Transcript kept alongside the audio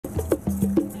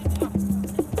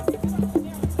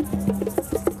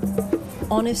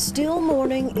On a still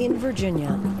morning in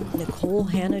Virginia, Nikole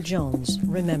Hannah-Jones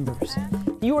remembers.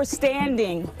 You are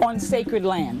standing on sacred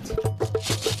land.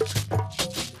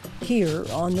 Here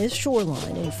on this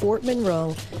shoreline in Fort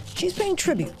Monroe, she's paying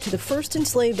tribute to the first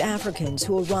enslaved Africans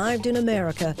who arrived in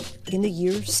America in the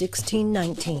year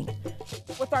 1619.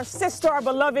 With our sister, our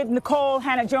beloved Nikole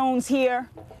Hannah-Jones here,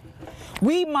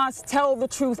 we must tell the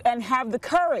truth and have the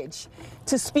courage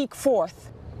to speak forth.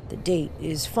 The date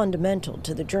is fundamental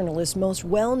to the journalist's most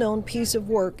well-known piece of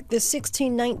work, the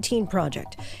 1619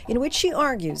 Project, in which she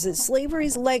argues that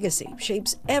slavery's legacy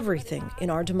shapes everything in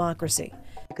our democracy.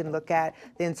 You can look at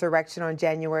the insurrection on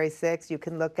January 6th. You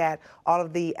can look at all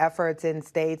of the efforts in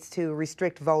states to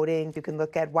restrict voting. You can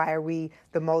look at why are we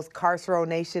the most carceral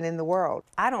nation in the world.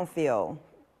 I don't feel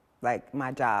like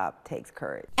my job takes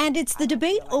courage. And it's the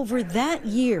debate over that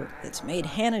year that's made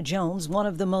Hannah-Jones one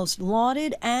of the most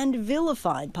lauded and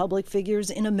vilified public figures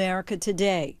in America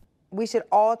today. We should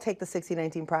all take the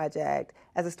 1619 Project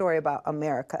as a story about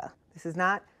America. This is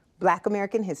not Black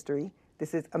American history.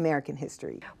 This is American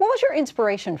history. What was your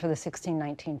inspiration for the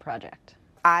 1619 Project?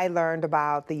 I learned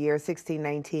about the year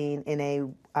 1619 in a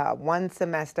one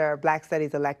semester Black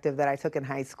Studies elective that I took in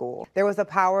high school. There was a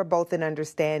power both in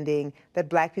understanding that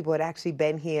Black people had actually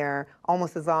been here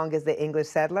almost as long as the English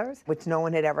settlers, which no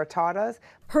one had ever taught us.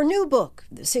 Her new book,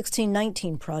 The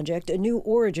 1619 Project, A New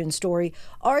Origin Story,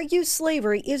 argues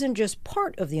slavery isn't just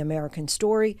part of the American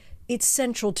story, it's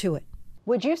central to it.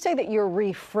 Would you say that you're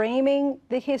reframing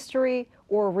the history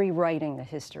or rewriting the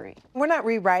history? We're not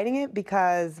rewriting it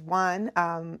because, one,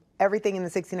 everything in the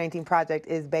 1619 Project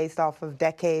is based off of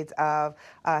decades of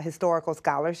historical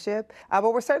scholarship,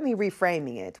 but we're certainly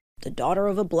reframing it. The daughter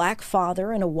of a Black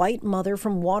father and a white mother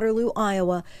from Waterloo,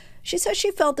 Iowa, she says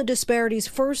she felt the disparities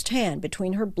firsthand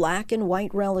between her Black and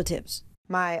white relatives.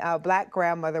 My Black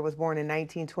grandmother was born in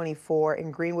 1924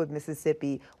 in Greenwood,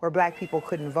 Mississippi, where Black people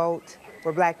couldn't vote,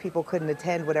 where Black people couldn't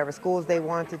attend whatever schools they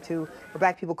wanted to, where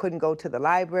Black people couldn't go to the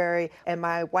library. And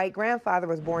my white grandfather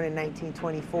was born in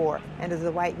 1924. And as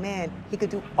a white man, he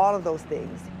could do all of those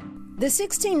things. The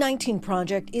 1619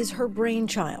 Project is her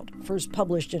brainchild, first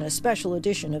published in a special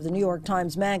edition of the New York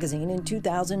Times Magazine in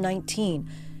 2019.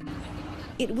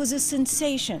 It was a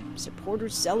sensation.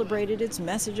 Supporters celebrated its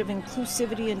message of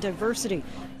inclusivity and diversity.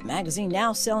 The magazine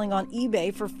now selling on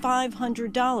eBay for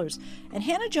 $500. And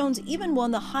Hannah-Jones even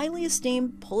won the highly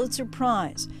esteemed Pulitzer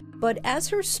Prize. But as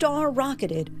her star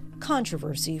rocketed,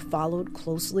 controversy followed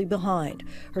closely behind.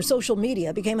 Her social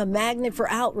media became a magnet for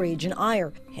outrage and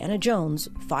ire. Hannah-Jones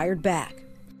fired back.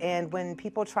 And when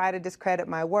people try to discredit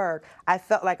my work, I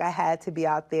felt like I had to be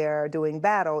out there doing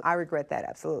battle. I regret that,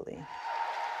 absolutely.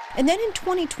 And then in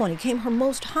 2020 came her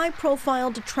most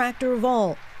high-profile detractor of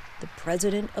all, the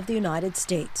President of the United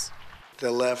States. The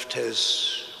left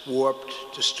has warped,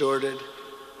 distorted,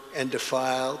 and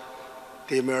defiled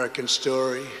the American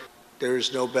story. There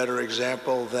is no better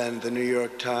example than the New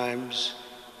York Times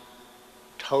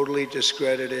totally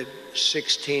discredited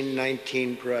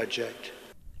 1619 Project.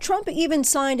 Trump even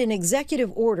signed an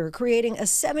executive order creating a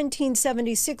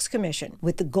 1776 commission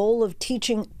with the goal of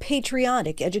teaching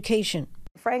patriotic education.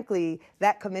 Frankly,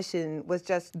 that commission was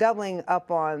just doubling up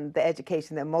on the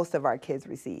education that most of our kids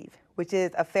receive, which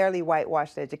is a fairly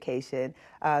whitewashed education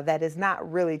that is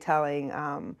not really telling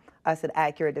us an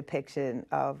accurate depiction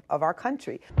of our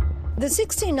country. The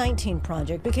 1619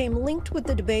 Project became linked with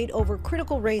the debate over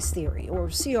critical race theory, or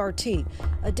CRT,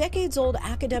 a decades-old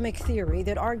academic theory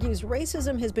that argues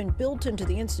racism has been built into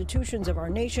the institutions of our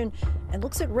nation and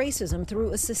looks at racism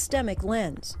through a systemic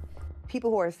lens.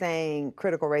 People who are saying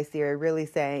critical race theory are really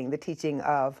saying the teaching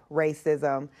of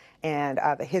racism and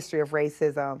the history of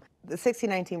racism. The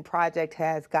 1619 Project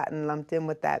has gotten lumped in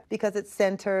with that because it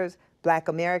centers Black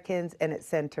Americans and it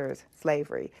centers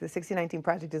slavery. The 1619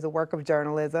 Project is a work of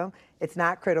journalism. It's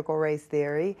not critical race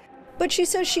theory. But she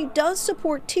says she does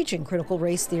support teaching critical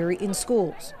race theory in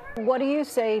schools. What do you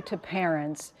say to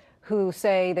parents who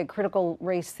say that critical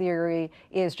race theory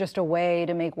is just a way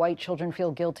to make white children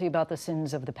feel guilty about the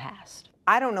sins of the past?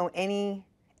 I don't know any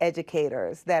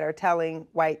educators that are telling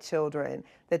white children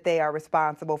that they are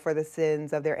responsible for the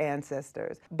sins of their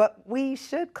ancestors. But we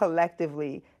should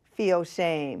collectively feel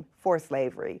shame for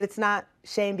slavery. It's not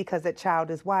shame because that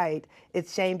child is white,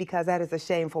 it's shame because that is a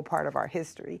shameful part of our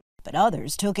history. But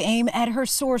others took aim at her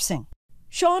sourcing.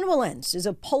 Sean Wilentz is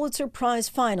a Pulitzer Prize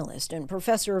finalist and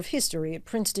professor of history at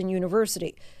Princeton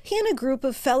University. He and a group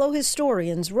of fellow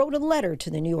historians wrote a letter to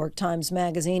the New York Times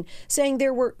Magazine saying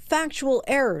there were factual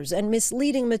errors and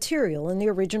misleading material in the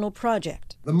original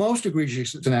project. The most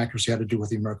egregious inaccuracy had to do with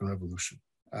the American Revolution.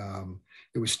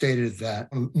 it was stated that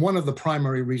one of the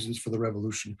primary reasons for the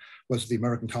revolution was the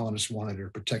American colonists wanted to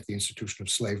protect the institution of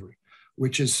slavery,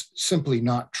 which is simply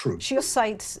not true. She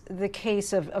cites the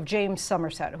case of James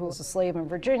Somerset, who was a slave in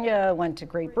Virginia, went to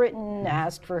Great Britain,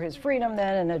 asked for his freedom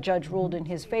then, and a judge ruled in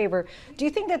his favor. Do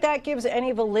you think that that gives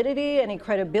any validity, any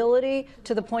credibility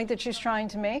to the point that she's trying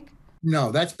to make?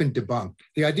 No, that's been debunked.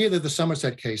 The idea that the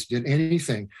Somerset case did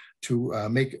anything to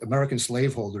make American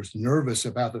slaveholders nervous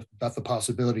about the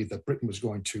possibility that Britain was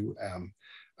going to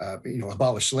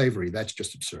abolish slavery, that's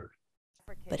just absurd.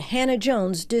 But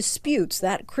Hannah-Jones disputes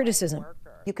that criticism.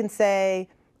 You can say,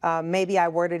 maybe I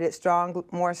worded it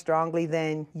more strongly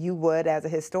than you would as a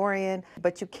historian,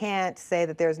 but you can't say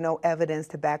that there's no evidence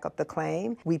to back up the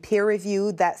claim. We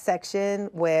peer-reviewed that section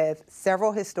with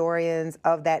several historians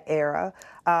of that era,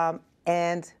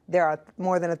 and there are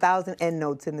more than 1,000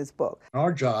 endnotes in this book.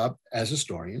 Our job as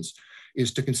historians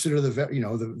is to consider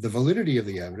the validity of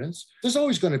the evidence. There's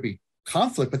always going to be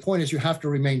conflict, but the point is you have to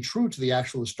remain true to the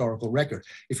actual historical record.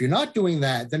 If you're not doing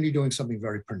that, then you're doing something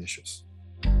very pernicious.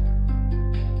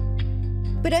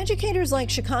 But educators like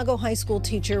Chicago high school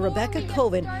teacher Rebecca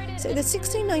Colvin say the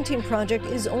 1619 Project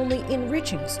is only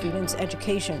enriching students'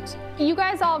 educations. You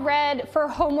guys all read for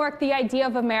homework The Idea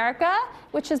of America,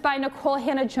 which is by Nikole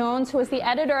Hannah-Jones, who is the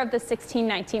editor of the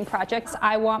 1619 Project.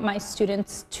 I want my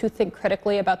students to think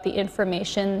critically about the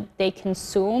information they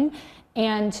consume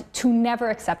and to never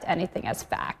accept anything as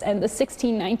fact. And the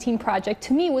 1619 Project,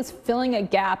 to me, was filling a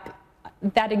gap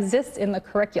that exists in the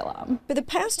curriculum. For the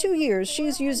past 2 years,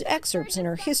 she's used excerpts in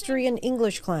her history and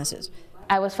English classes.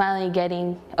 I was finally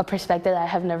getting a perspective that I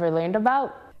have never learned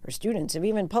about. Her students have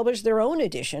even published their own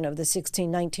edition of the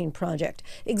 1619 Project,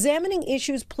 examining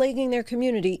issues plaguing their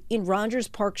community in Rogers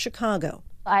Park, Chicago.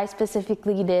 I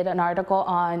specifically did an article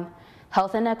on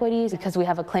health inequities because we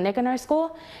have a clinic in our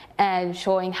school, and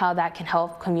showing how that can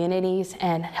help communities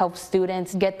and help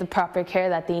students get the proper care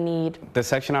that they need. The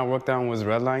section I worked on was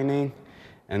redlining,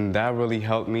 and that really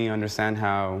helped me understand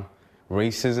how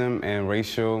racism and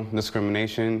racial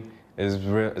discrimination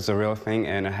is a real thing,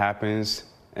 and it happens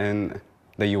in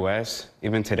the U.S.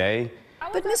 even today.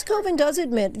 But Ms. Colvin does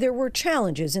admit there were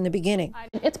challenges in the beginning.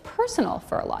 It's personal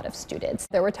for a lot of students.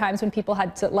 There were times when people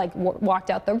had to walked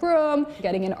out the room,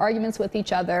 getting in arguments with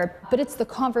each other. But it's the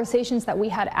conversations that we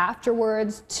had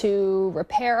afterwards to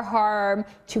repair harm,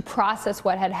 to process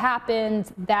what had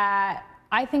happened, that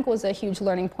I think was a huge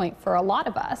learning point for a lot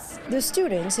of us. The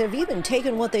students have even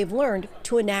taken what they've learned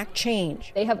to enact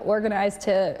change. They have organized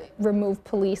to remove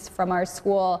police from our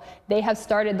school. They have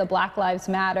started the Black Lives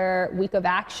Matter Week of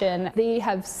Action. They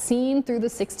have seen through the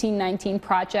 1619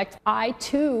 Project, I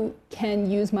too can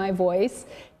use my voice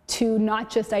to not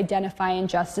just identify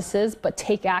injustices, but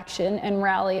take action and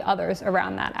rally others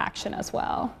around that action as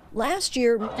well. Last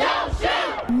year,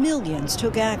 millions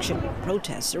took action,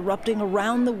 protests erupting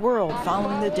around the world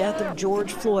following the death of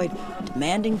George Floyd,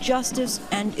 demanding justice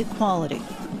and equality.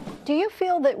 Do you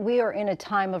feel that we are in a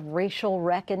time of racial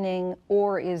reckoning,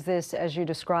 or is this, as you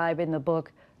describe in the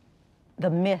book, the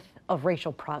myth of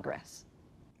racial progress?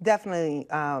 Definitely,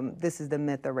 this is the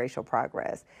myth of racial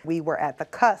progress. We were at the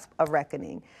cusp of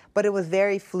reckoning, but it was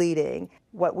very fleeting.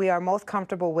 What we are most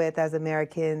comfortable with as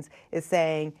Americans is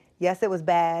saying, yes, it was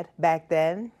bad back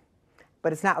then,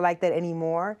 but it's not like that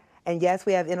anymore. And yes,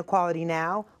 we have inequality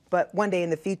now, but one day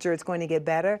in the future it's going to get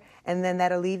better, and then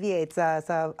that alleviates us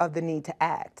of the need to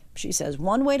act. She says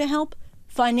one way to help: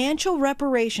 financial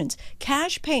reparations,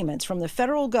 cash payments from the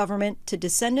federal government to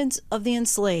descendants of the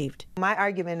enslaved. My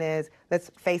argument is, let's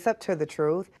face up to the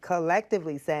truth,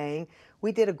 collectively saying,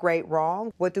 we did a great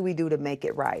wrong. What do we do to make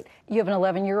it right? You have an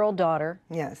 11-year-old daughter.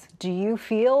 Yes. Do you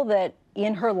feel that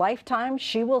in her lifetime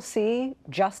she will see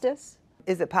justice?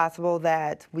 Is it possible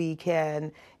that we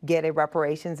can get a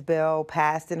reparations bill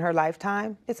passed in her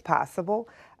lifetime? It's possible.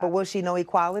 But will she know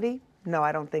equality? No,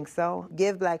 I don't think so.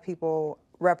 Give Black people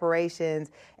reparations,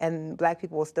 and Black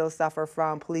people will still suffer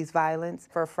from police violence,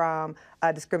 from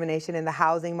discrimination in the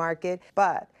housing market.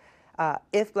 But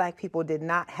if Black people did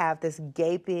not have this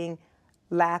gaping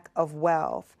lack of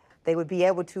wealth, they would be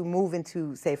able to move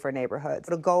into safer neighborhoods,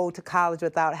 to go to college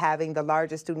without having the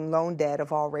largest student loan debt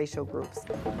of all racial groups.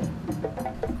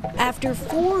 After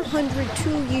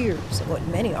 402 years of what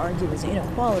many argue is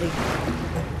inequality,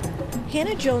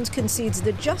 Hannah-Jones concedes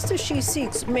the justice she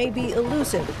seeks may be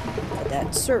elusive, but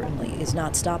that certainly is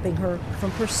not stopping her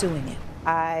from pursuing it.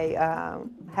 I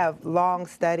have long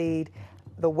studied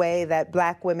the way that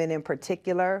Black women in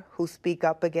particular who speak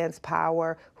up against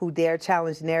power, who dare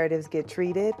challenge narratives, get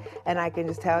treated. And I can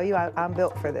just tell you, I'm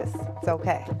built for this. It's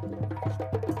okay.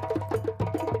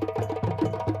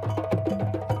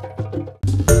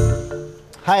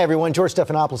 Hi, everyone. George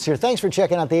Stephanopoulos here. Thanks for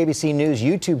checking out the ABC News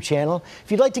YouTube channel.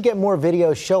 If you'd like to get more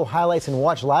videos, show highlights, and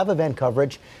watch live event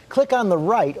coverage, click on the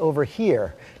right over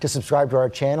here to subscribe to our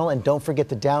channel. And don't forget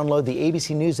to download the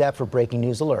ABC News app for breaking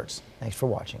news alerts. Thanks for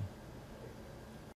watching.